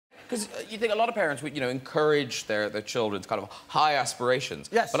Because you think a lot of parents would, encourage their children's kind of high aspirations.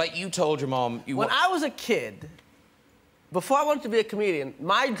 Yes. But like you told your mom... When I was a kid, before I wanted to be a comedian,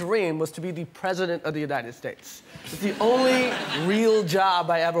 my dream was to be the President of the United States. It's the only real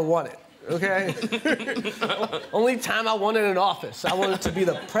job I ever wanted, okay? Only time I wanted an office. I wanted to be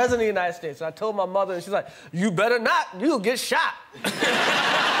the President of the United States. And I told my mother, and she's like, you better not, you'll get shot.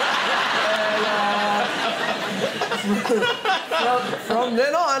 From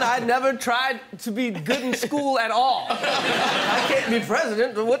then on, I never tried to be good in school at all. I can't be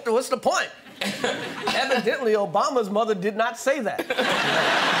president, what's the point? Evidently, Obama's mother did not say that.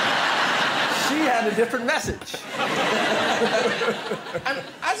 She had a different message. And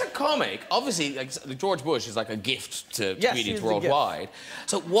as a comic, obviously, like George Bush is like a gift to comedians worldwide.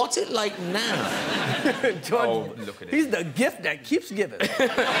 So what's it like now? George, look at it. He's the gift that keeps giving.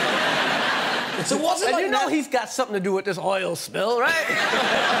 So what's it like you know he's got something to do with this oil spill, right?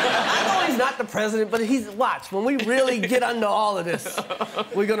 I know he's not the president, but watch, when we really get under all of this,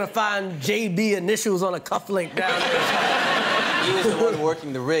 we're gonna find JB initials on a cufflink down there. He was the one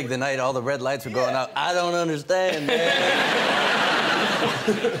working the rig the night all the red lights were going out. I don't understand, man.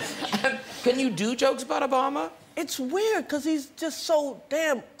 Can you do jokes about Obama? It's weird, because he's just so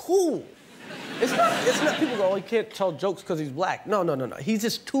damn cool. It's not people go, oh, he can't tell jokes because he's black. No. He's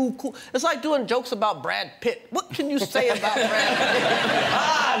just too cool. It's like doing jokes about Brad Pitt. What can you say about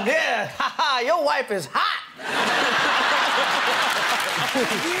Brad Pitt? Yeah, your wife is hot.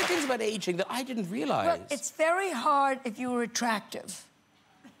 Weird things about aging that I didn't realize. Look, it's very hard if you were attractive.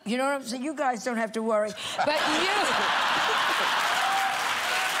 You know what I'm saying? You guys don't have to worry. But you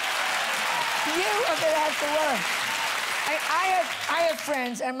are gonna have to worry. I have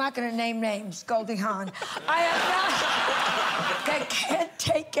friends, and I'm not going to name names, Goldie Hawn. That can't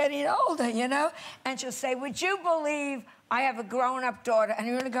take getting older, you know? And she'll say, would you believe I have a grown-up daughter? And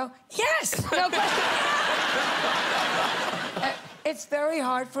you're going to go, yes, no question. It's very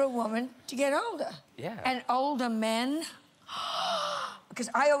hard for a woman to get older. Yeah. And older men, because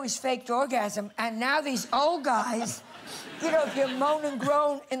I always faked orgasm, and now these old guys, you know, if you moan and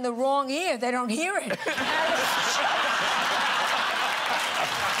groan in the wrong ear, they don't hear it.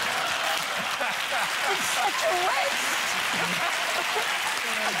 It's such a waste.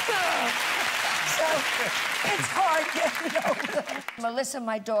 So, it's hard getting older. Melissa,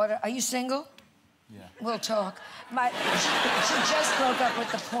 my daughter, are you single? Yeah. We'll talk. She just broke up with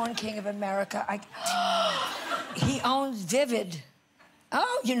the porn king of America. He owns Vivid.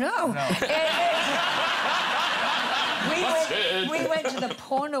 Oh, you know. No. We went to the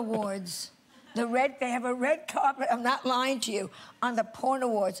porn awards. They have a red carpet, I'm not lying to you, on the porn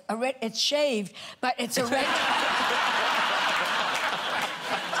awards. It's shaved, but it's a red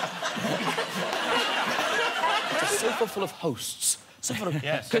It's a sofa full of hosts.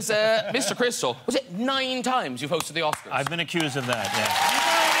 Yes. Because, Mr. Crystal, was it 9 times you've hosted the Oscars? I've been accused of that, yeah.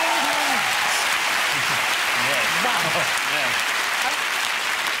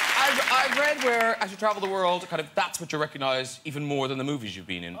 I've read where, as you travel the world, kind of that's what you recognise even more than the movies you've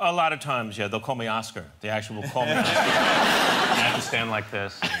been in. A lot of times, yeah, they'll call me Oscar. They actually will call me Oscar. I have to stand like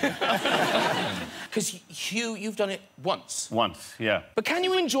this. Because, Hugh, you've done it once. Once, yeah. But can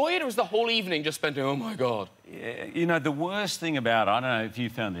you enjoy it, or is the whole evening just spent, oh, my God? Yeah, you know, the worst thing about it, I don't know if you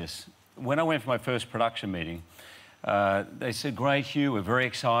found this, when I went for my first production meeting, they said, great, Hugh, we're very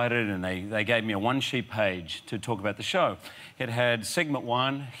excited, and they gave me a one-sheet page to talk about the show. It had segment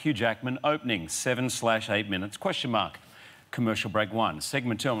 1, Hugh Jackman, opening, 7/8 minutes, question mark. Commercial break 1.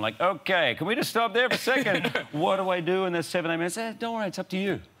 Segment 2, I'm like, OK, can we just stop there for a second? What do I do in the 7-8 minutes? Don't worry, it's up to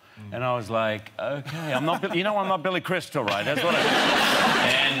you. And I was like, OK, I'm not Billy Crystal, right? That's what I...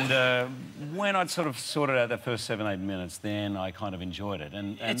 And when I'd sort of sorted out the first 7-8 minutes, then I kind of enjoyed it.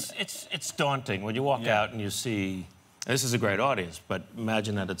 And It's daunting when you walk out and you see... This is a great audience, but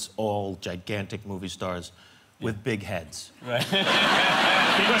imagine that it's all gigantic movie stars with big heads. Right.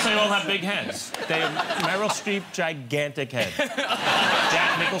 Because they all have big heads. They have Meryl Streep, gigantic head.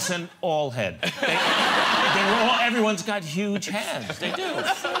 Jack Nicholson, all head. Everyone's got huge heads. They do.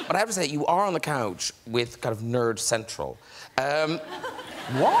 But I have to say, you are on the couch with kind of Nerd Central.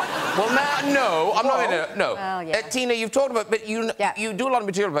 What? Well, no, I'm not going to... No. Well, yeah. Tina, you've talked about... But you do a lot of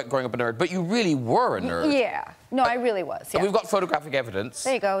material about growing up a nerd, but you really were a nerd. Yeah. No, I really was, yeah. And we've got photographic evidence.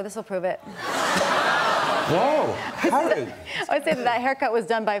 There you go. This will prove it. Whoa. Harry. I would say that haircut was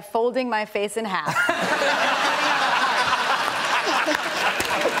done by folding my face in half.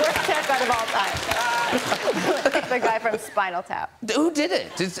 The worst haircut of all time. Like the guy from Spinal Tap. Who did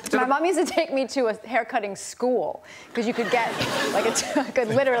it? My mom used to take me to a haircutting school because you could get like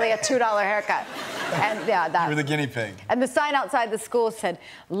literally a $2 haircut, and yeah, that. You were the guinea pig. And the sign outside the school said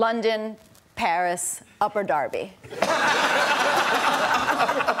London, Paris, Upper Darby.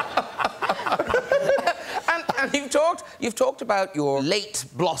 And you've talked about your late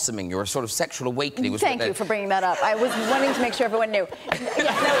blossoming, your sort of sexual awakening. Thank you for bringing that up. I was wanting to make sure everyone knew.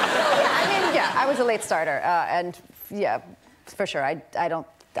 I was a late starter, and yeah, for sure. I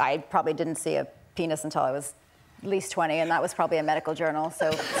probably didn't see a penis until I was at least 20, and that was probably a medical journal.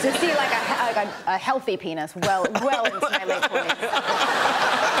 So to see like a healthy penis well into my late 20s.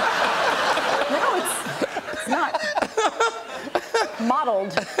 No, it's not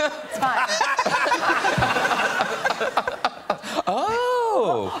modeled. It's fine.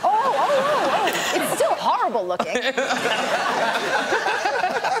 Oh. It's still horrible looking.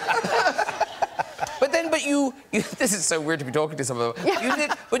 But you this is so weird to be talking to someone. Yeah. You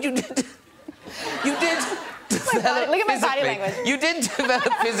did develop look at my body language. You did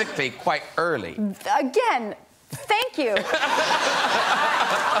develop physically quite early. Again, thank you.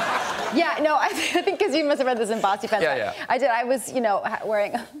 Yeah, no, I think because you must have read this in Bossy Pants. Yeah. I did. I was,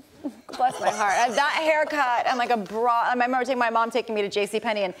 wearing, bless my heart, that haircut and like a bra. I remember my mom taking me to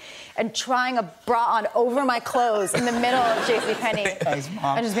JCPenney and trying a bra on over my clothes in the middle of JCPenney. And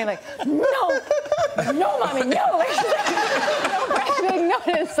just being like, no, mommy, no. No,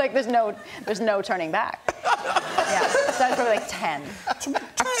 it's like there's no turning back. Yeah, so I was probably like 10.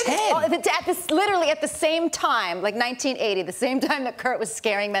 10? Literally at the same time, like 1980, the same time that Kurt was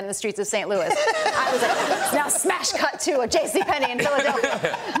scaring men in the streets of St. Louis, I was like, now smash cut to a JCPenney in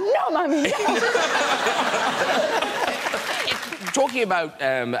Philadelphia. No, mommy, no. Talking about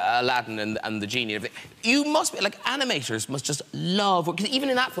Aladdin and the genie and everything, you must be, like, animators must just love, because even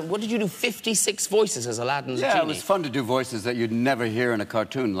in that film, what did you do, 56 voices as Aladdin's genie? Yeah, it was fun to do voices that you'd never hear in a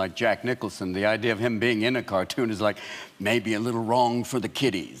cartoon, like Jack Nicholson. The idea of him being in a cartoon is like, maybe a little wrong for the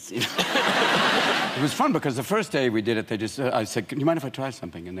kiddies. You know? It was fun because the first day we did it, I said, do you mind if I try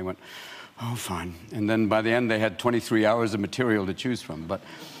something? And they went, oh, fine. And then by the end, they had 23 hours of material to choose from.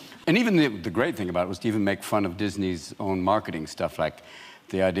 And even the great thing about it was to even make fun of Disney's own marketing stuff, like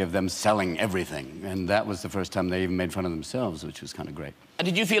the idea of them selling everything. And that was the first time they even made fun of themselves, which was kind of great. And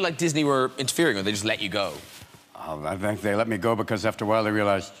did you feel like Disney were interfering, or they just let you go? Oh, I think they let me go because after a while they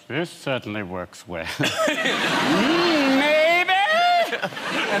realized, this certainly works well. Maybe!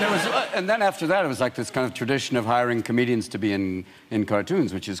 And then after that, it was like this kind of tradition of hiring comedians to be in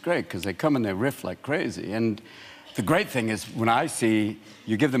cartoons, which is great, because they come and they riff like crazy. And the great thing is when I see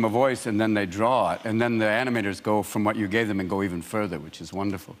you give them a voice and then they draw it, and then the animators go from what you gave them and go even further, which is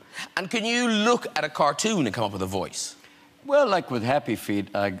wonderful. And can you look at a cartoon and come up with a voice? Well, like with Happy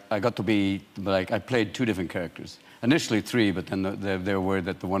Feet, I got to be, like, I played 2 different characters. Initially 3, but then they were worried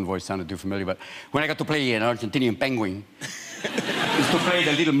that the one voice sounded too familiar. But when I got to play an Argentinian penguin, used to play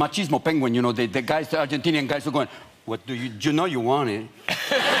the little machismo penguin, you know, the guys, the Argentinian guys were going, what do you know you want it?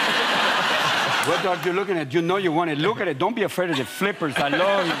 What are you looking at? You know you want it. Look at it. Don't be afraid of the flippers. I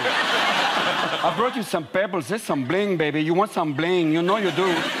love you. I brought you some pebbles. There's some bling, baby. You want some bling? You know you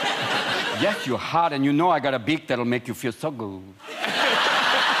do. Yes, you're hot, and you know I got a beak that'll make you feel so good.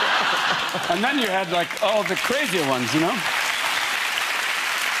 And then you had, like, all the crazier ones, you know?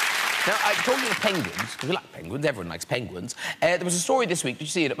 Now, talking of penguins, because we like penguins, everyone likes penguins, there was a story this week, did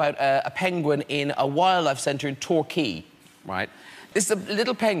you see it, about a penguin in a wildlife centre in Torquay, right? This is a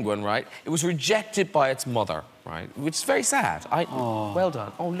little penguin, right? It was rejected by its mother, right? Which is very sad. Oh. Well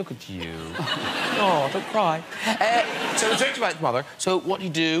done. Oh, look at you. Oh, don't cry. So it was rejected by its mother. So what do you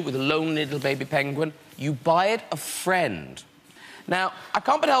do with a lonely little baby penguin? You buy it a friend. Now, I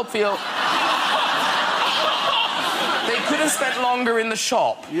can't but help feel... they could have spent longer in the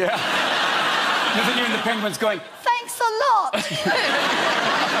shop. Yeah. You're thinking the penguin's going, thanks a lot.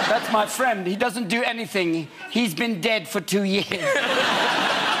 that's my friend. He doesn't do anything. He's been dead for 2 years.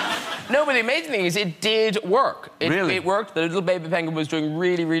 No, but the amazing thing is it did work. Really? It worked. The little baby penguin was doing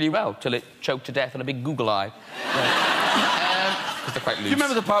really, really well till it choked to death on a big Google eye. They're quite loose. Do you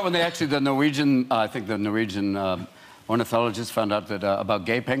remember the part when they actually, the Norwegian ornithologists found out that, about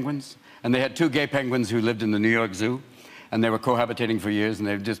gay penguins? And they had 2 gay penguins who lived in the New York Zoo. And they were cohabitating for years, and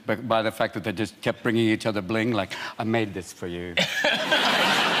they just, by the fact that they just kept bringing each other bling, like, I made this for you. Is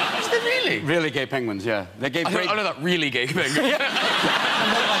they really? Really gay penguins, yeah. They gave great... I know that really gay penguins.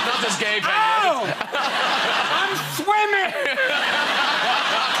 Not just gay penguins. Oh! I'm swimming!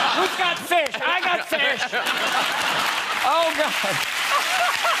 Who's got fish? I got fish! Oh, God.